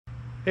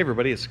Hey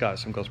everybody, it's Scott,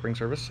 Simcoe Spring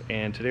Service,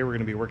 and today we're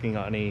going to be working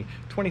on a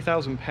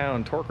 20,000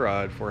 pound torque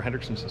rod for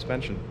Hendrickson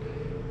suspension.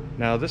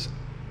 Now this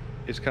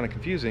is kind of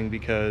confusing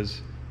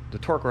because the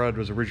torque rod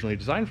was originally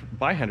designed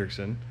by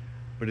Hendrickson,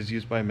 but is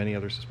used by many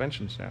other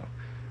suspensions now.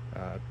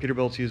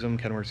 Peterbilt's use them,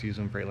 Kenworth's use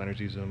them, Freightliners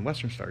use them,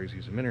 Western Stars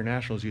use them,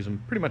 Internationals use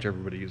them, pretty much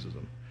everybody uses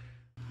them.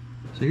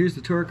 So here's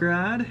the torque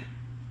rod.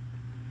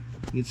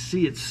 You can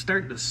see it's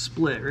starting to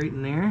split right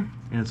in there,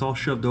 and it's all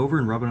shoved over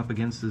and rubbing up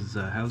against this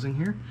housing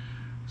here.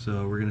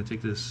 So we're going to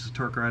take this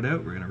torque rod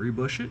out, we're going to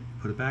rebush it,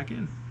 put it back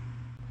in.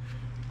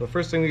 The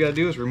first thing we got to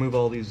do is remove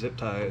all these zip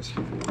ties.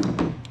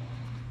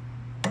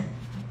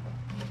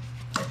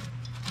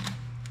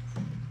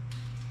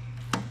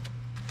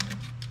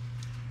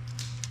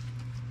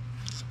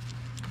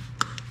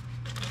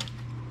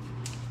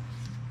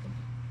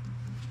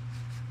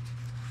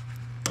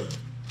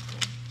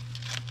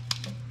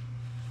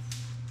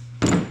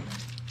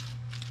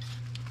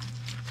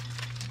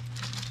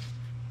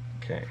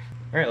 Okay.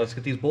 All right, let's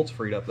get these bolts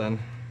freed up then.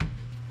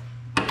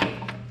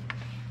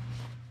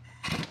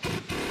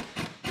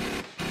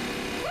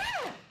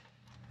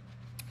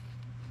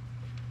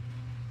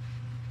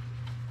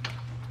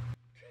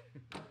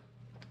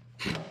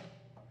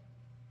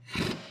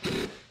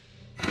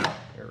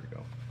 There we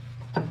go.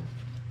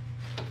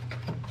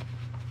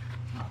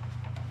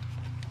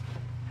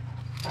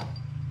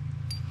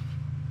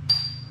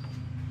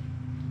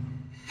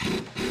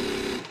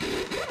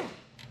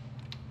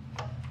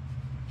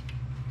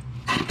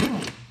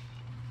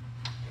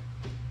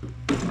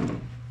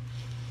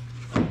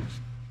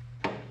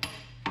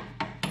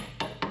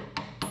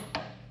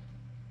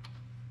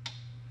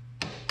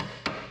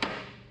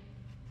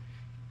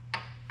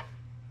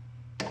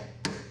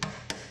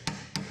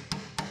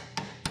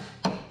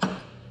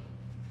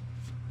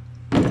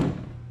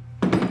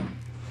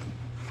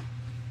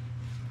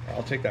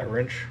 I'll take that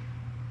wrench.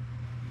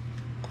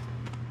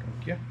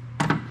 Thank you.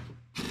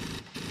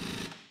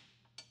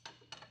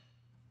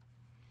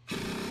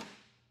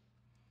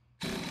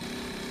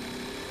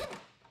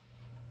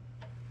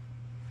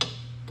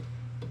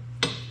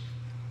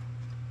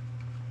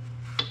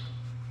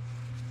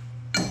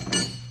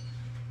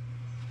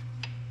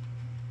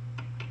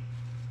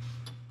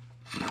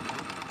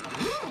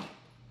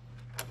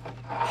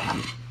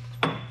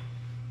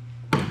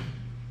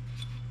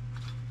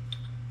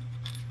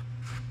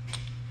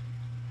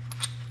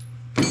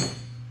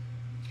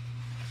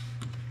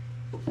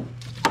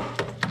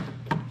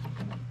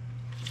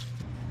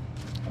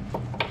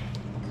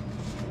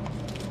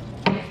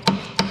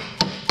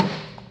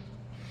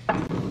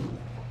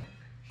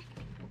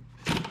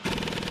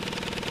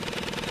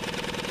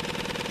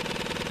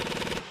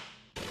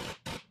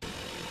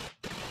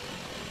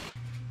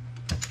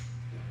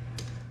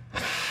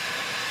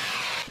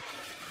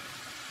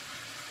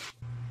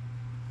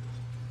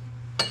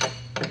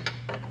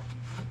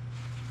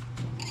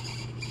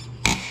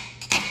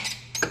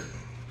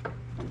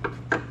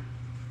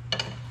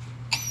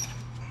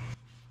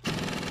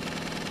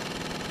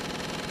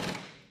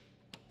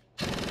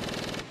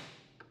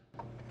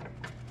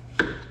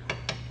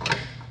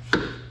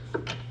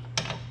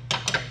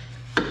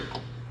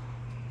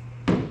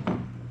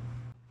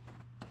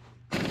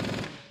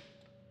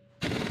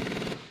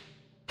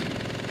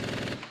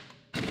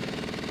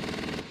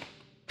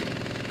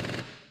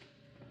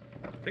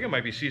 I think it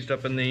might be seized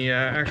up in the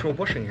actual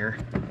bushing here.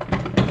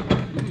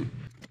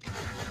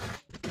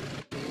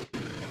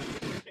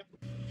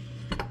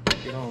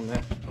 Get on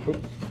that.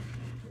 Oop.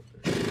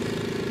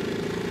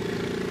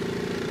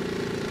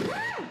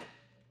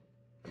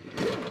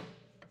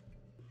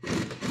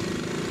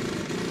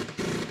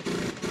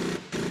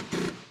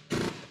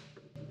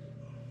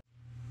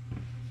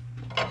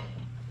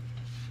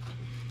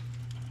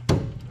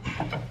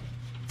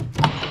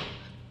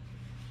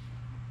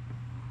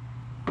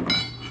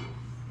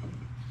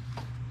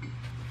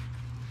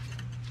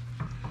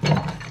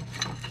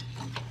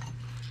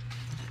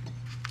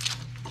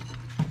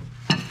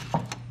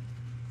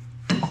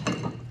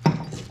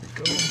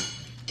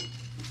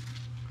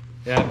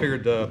 Yeah, I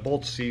figured the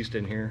bolt's seized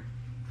in here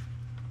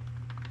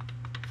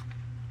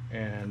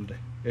and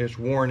it's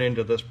worn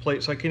into this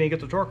plate, so I can't even get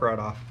the torque rod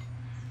off.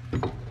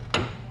 So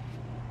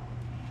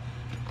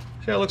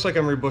yeah, it looks like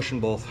I'm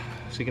rebushing both,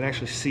 so you can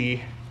actually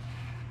see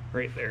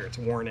right there it's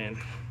worn in.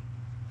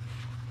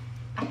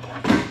 All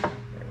right,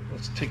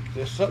 let's take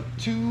this up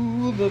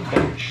to the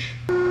bench.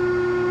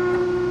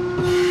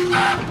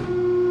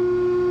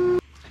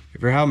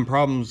 If you're having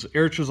problems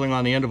air chiseling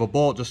on the end of a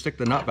bolt, just stick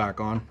the nut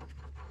back on.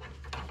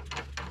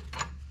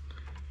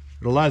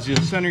 It allows you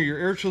to center your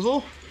air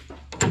chisel,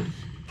 and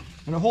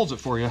it holds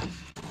it for you.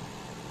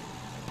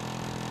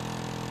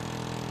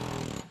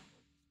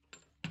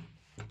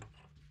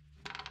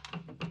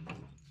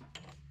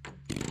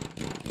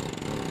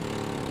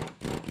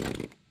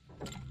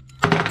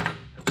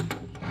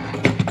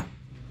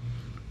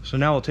 So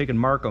now we'll take and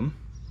mark them.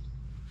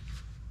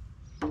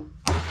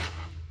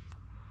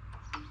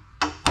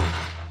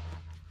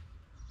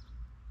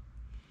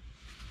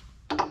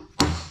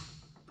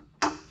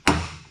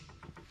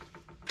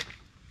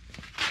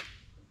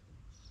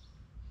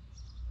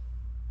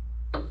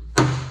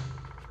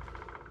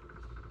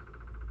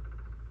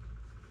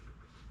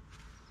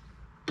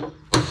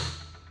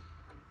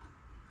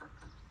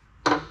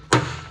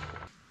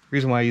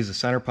 reason why I use the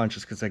center punch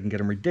is because I can get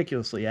them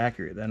ridiculously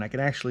accurate. Then I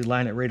can actually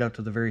line it right up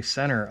to the very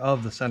center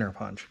of the center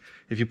punch.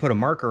 If you put a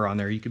marker on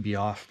there, you could be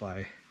off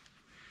by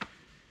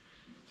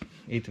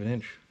 1/8 of an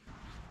inch.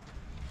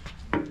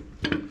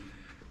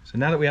 So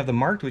now that we have them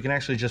marked, we can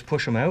actually just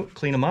push them out,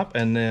 clean them up,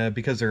 and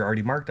because they're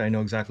already marked, I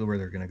know exactly where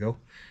they're going to go.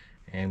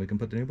 And we can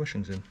put the new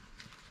bushings in.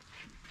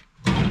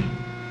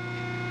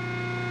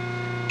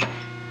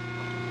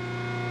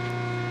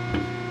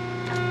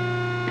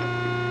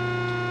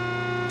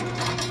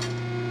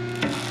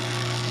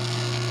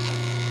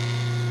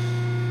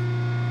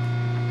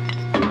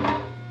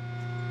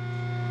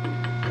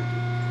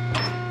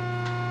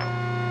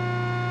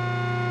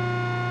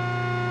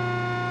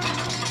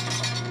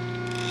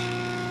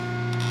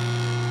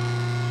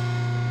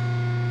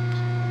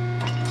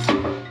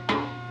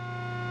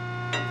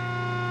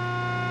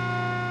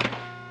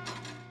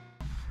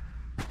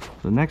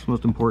 The next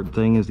most important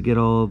thing is to get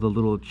all the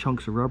little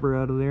chunks of rubber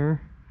out of there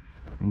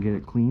and get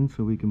it clean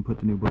so we can put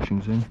the new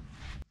bushings in.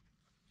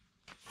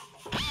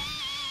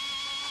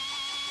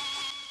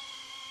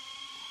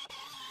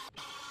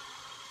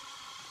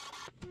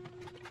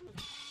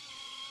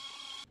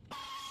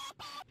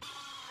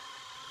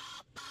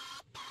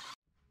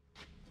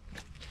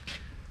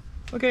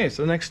 Okay,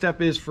 so the next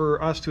step is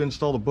for us to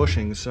install the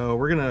bushings. So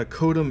we're gonna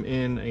coat them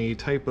in a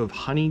type of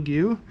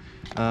honeydew.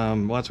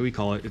 Well, that's what we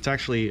call it. It's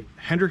actually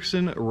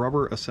Hendrickson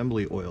rubber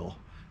assembly oil.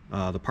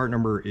 The part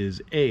number is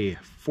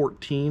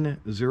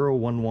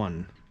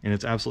A14011, and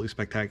it's absolutely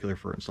spectacular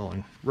for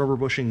installing rubber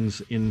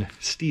bushings in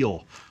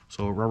steel.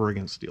 So rubber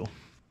against steel.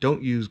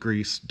 Don't use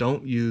grease,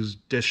 don't use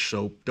dish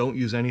soap, don't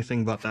use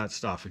anything but that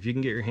stuff. If you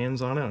can get your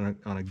hands on it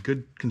on a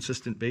good,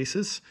 consistent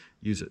basis,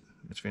 use it.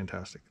 It's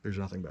fantastic. There's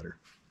nothing better.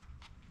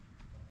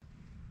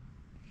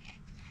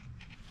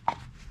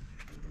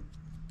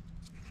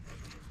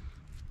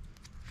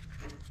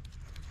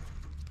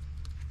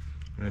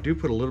 And I do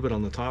put a little bit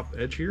on the top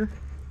edge here.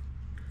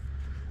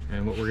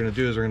 And what we're going to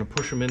do is we're going to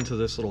push them into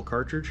this little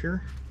cartridge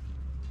here.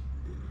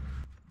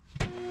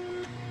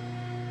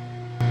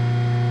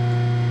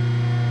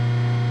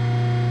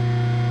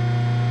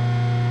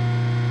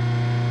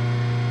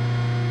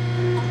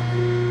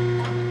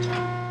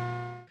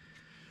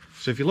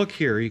 So if you look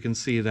here, you can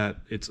see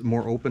that it's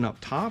more open up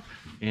top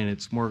and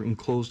it's more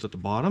enclosed at the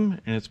bottom,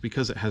 and it's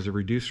because it has a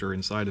reducer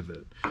inside of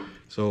it.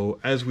 So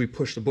as we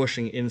push the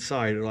bushing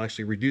inside, it'll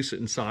actually reduce it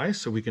in size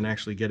so we can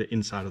actually get it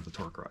inside of the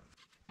torque rod.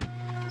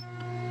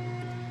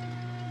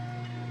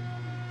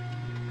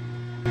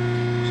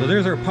 So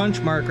there's our punch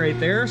mark right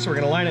there, so we're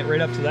going to line it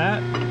right up to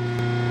that.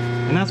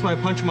 And that's why I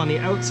punch them on the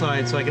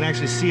outside so I can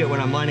actually see it when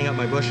I'm lining up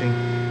my bushing.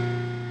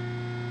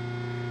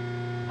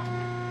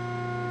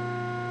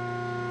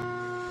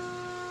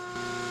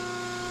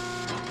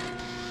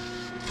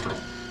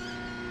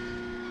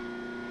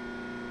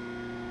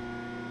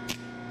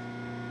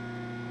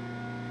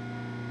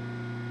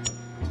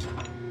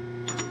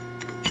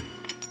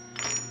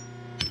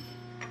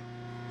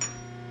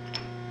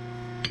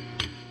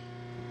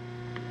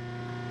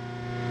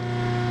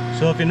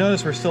 So if you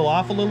notice, we're still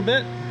off a little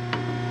bit,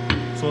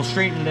 so we'll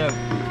straighten it out.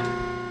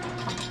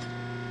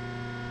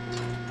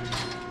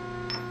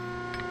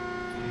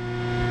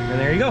 And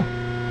there you go,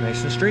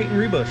 nice and straight and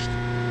rebushed.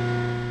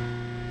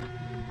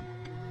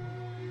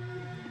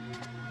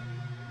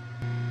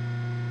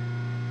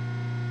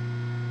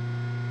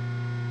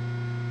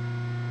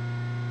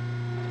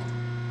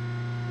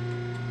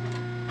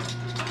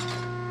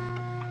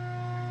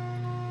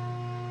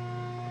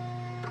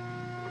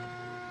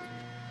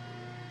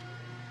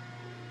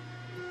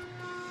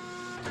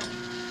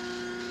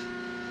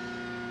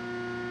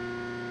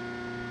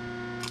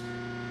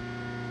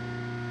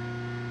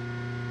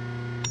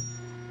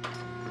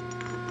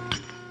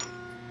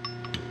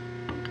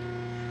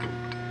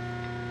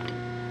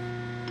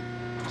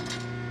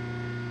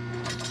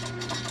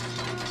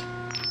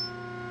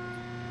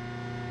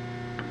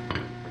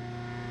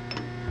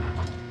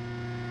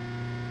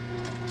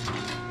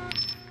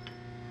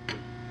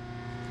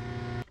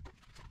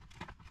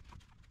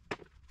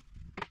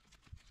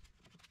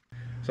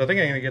 So I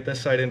think I'm going to get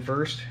this side in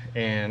first,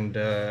 and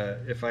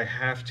if I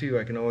have to,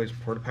 I can always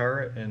porta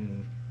power it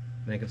and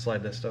then I can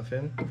slide this stuff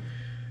in.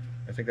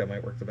 I think that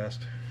might work the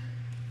best.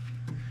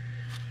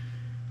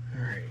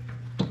 Alright.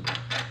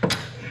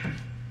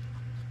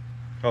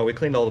 Oh, we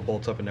cleaned all the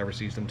bolts up and never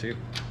seized them too.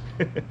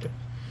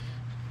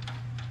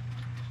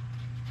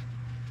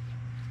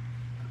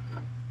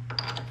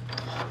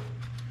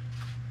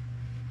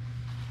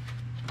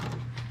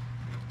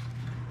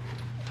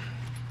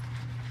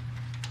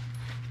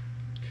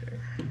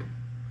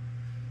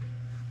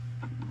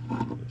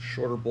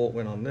 Shorter bolt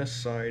went on this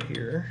side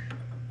here.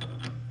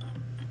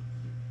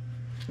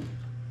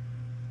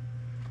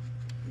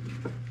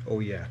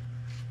 Oh yeah,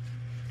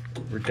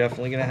 we're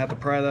definitely gonna have to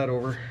pry that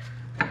over.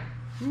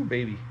 Ooh,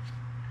 baby.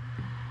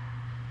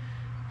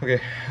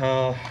 Okay,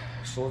 so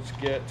let's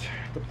get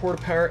the porta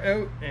power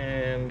out,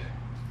 and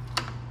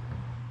I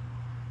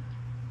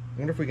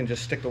wonder if we can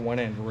just stick the one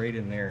end right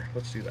in there.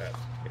 Let's do that.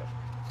 Yeah.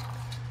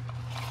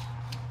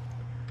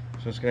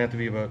 So it's gonna have to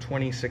be about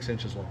 26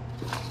 inches long.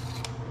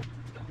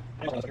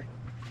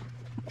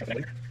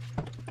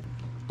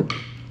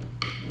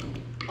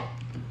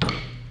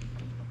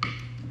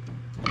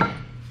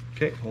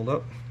 Okay, hold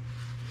up.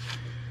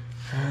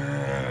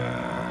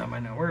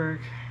 Might not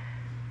work.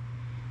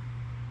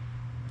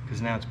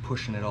 Because now it's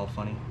pushing it all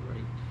funny.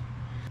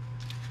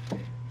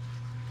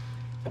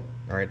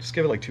 Alright, just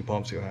give it like 2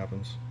 pumps, see what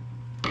happens.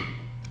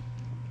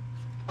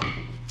 A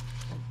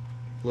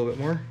little bit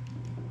more.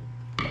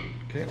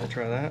 Okay, I'll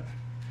try that.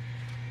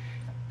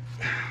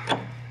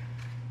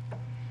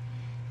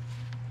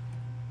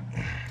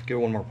 Give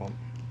it 1 more pump.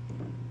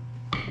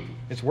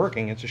 It's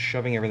working, it's just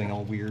shoving everything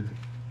all weird.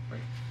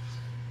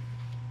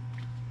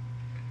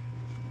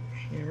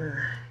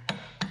 Hammer.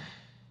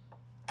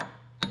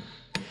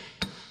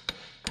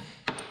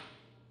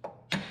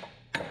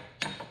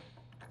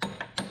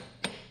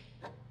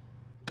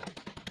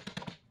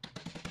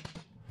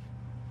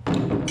 I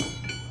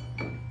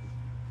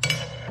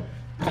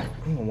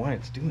don't know why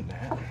it's doing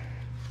that.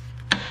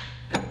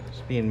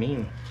 It's being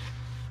mean.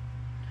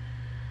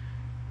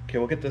 Okay,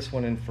 we'll get this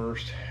one in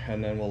first,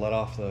 and then we'll let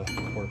off the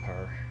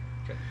horsepower.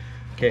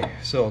 Okay,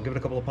 so I'll give it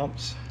a couple of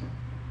pumps.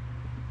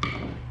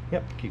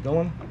 Yep, keep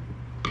going.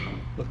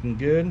 Looking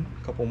good.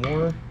 A couple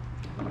more.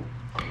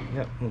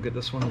 Yep, we'll get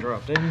this one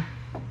dropped in.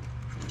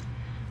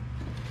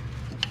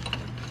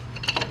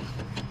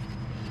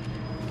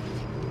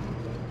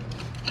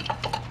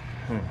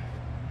 Oh,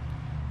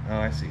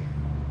 I see.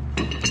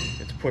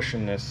 It's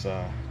pushing this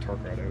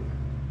torque rod out.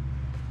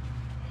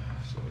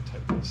 So we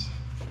type this.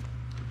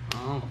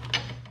 Oh.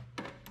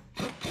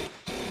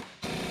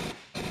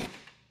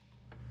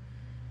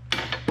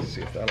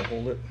 See if that'll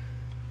hold it.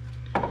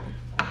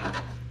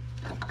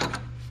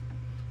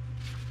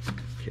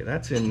 Okay,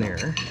 that's in there.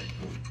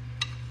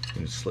 I'm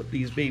gonna slip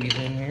these babies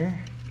in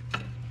here.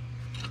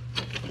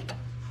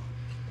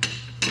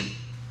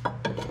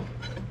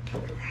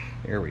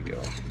 There we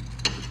go.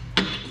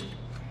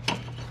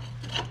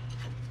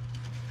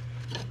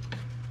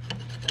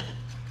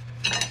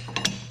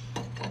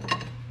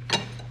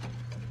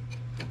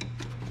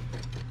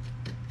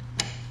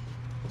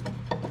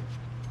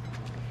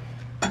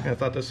 I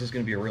thought this was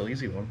going to be a real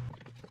easy one.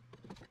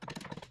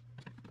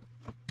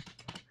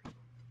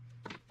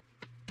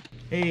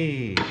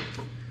 Hey,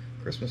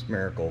 Christmas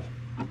miracle.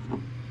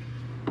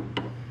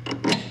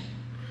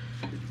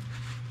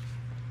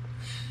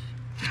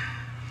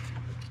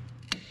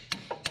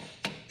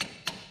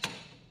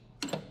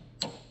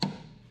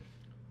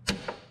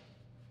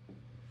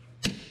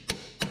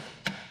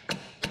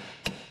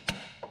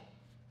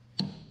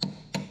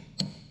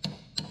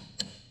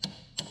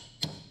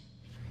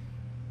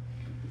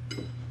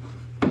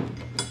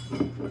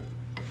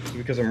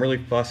 Because I'm really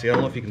fussy. I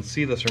don't know if you can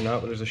see this or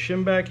not, but there's a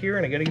shim back here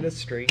and I gotta get it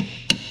straight.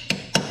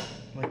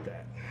 Like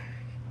that.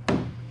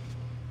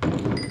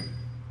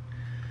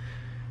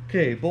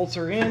 Okay, bolts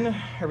are in.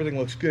 Everything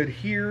looks good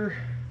here.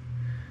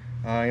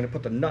 I'm gonna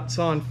put the nuts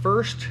on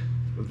first,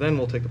 then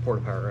we'll take the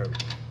porta power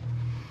out.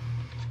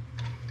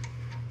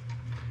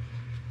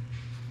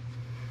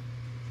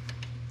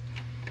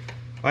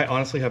 I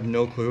honestly have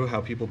no clue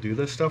how people do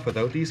this stuff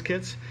without these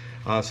kits.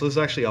 So this is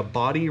actually a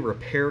body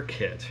repair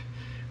kit.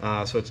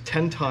 So it's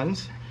 10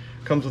 tons,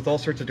 comes with all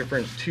sorts of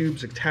different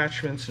tubes,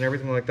 attachments, and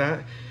everything like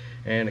that.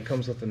 And it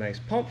comes with a nice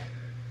pump,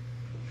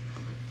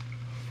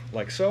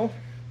 like so.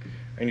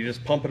 And you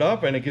just pump it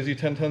up and it gives you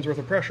 10 tons worth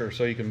of pressure.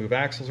 So you can move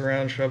axles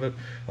around, shove it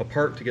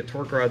apart to get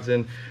torque rods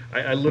in.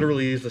 I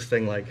literally use this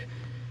thing like,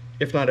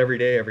 if not every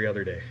day, every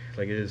other day.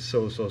 Like it is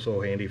so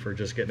handy for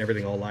just getting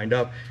everything all lined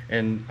up.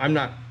 And I'm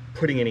not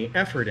putting any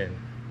effort in.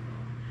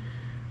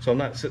 So I'm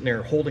not sitting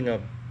there holding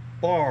a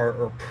bar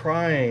or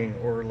prying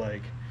or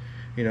like,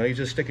 you know, you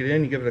just stick it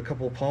in, you give it a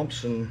couple of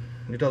pumps, and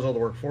it does all the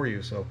work for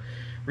you. So,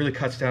 really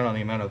cuts down on the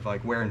amount of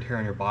like wear and tear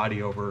on your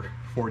body over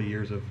 40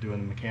 years of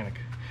doing the mechanic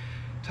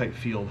type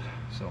field.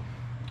 So,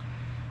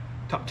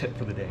 top tip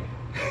for the day.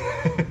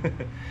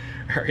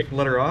 All right,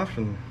 let her off,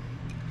 and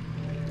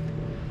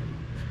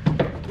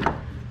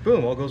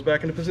boom, all goes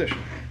back into position.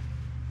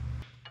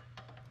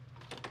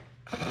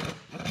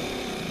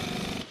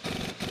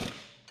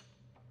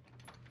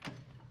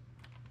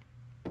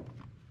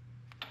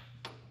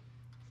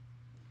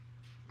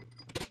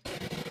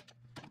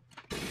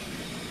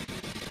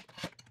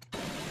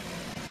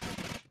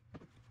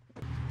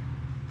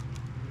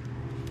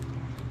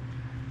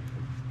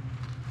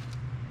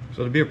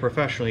 So to be a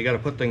professional, you got to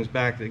put things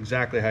back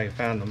exactly how you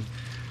found them.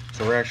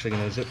 So we're actually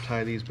going to zip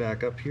tie these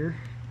back up here.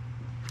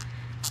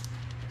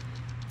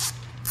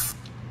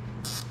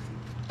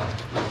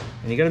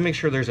 And you got to make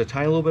sure there's a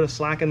tiny little bit of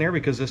slack in there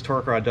because this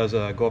torque rod does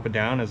go up and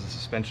down as the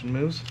suspension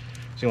moves.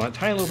 So you want a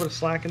tiny little bit of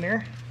slack in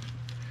there,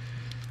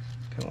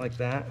 kind of like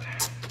that.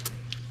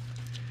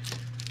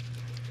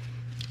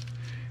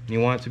 And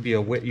you want it to be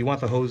away. You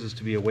want the hoses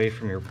to be away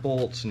from your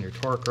bolts and your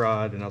torque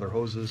rod and other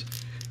hoses.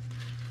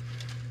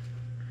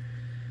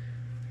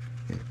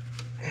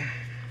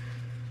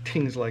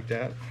 Things like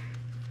that.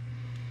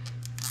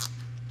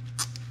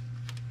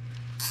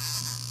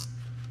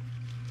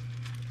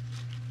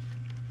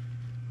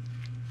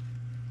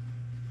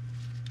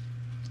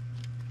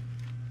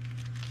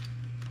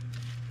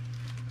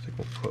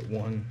 put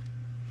one,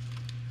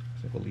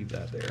 I think we'll leave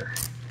that there.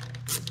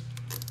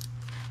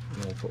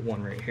 And then we'll put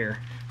one right here.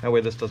 That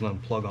way this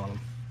doesn't unplug on them.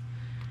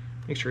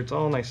 Make sure it's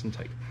all nice and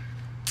tight.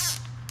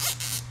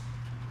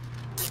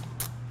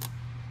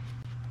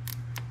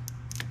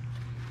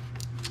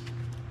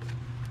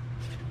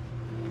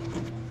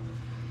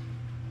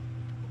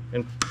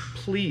 And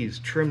please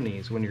trim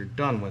these when you're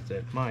done with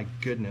it. My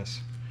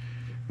goodness.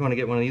 You want to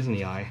get one of these in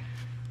the eye.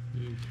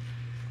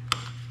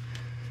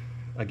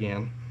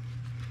 Again.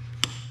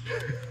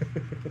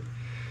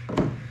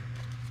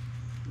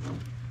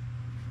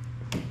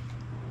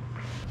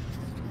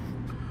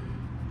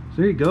 So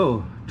there you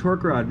go.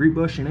 Torque rod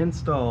rebush and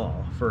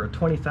install for a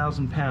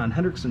 20,000 pound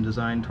Hendrickson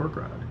design torque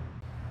rod.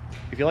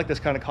 If you like this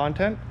kind of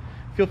content,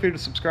 feel free to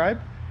subscribe.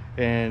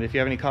 And if you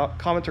have any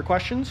comments or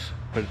questions,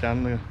 put it down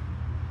in the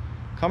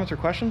comments or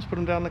questions, put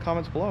them down in the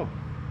comments below.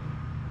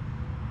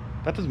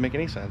 That doesn't make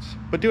any sense,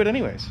 but do it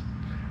anyways.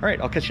 All right,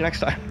 I'll catch you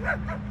next time.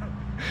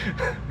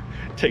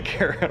 Take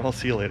care, and I'll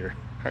see you later.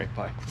 All right,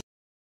 bye.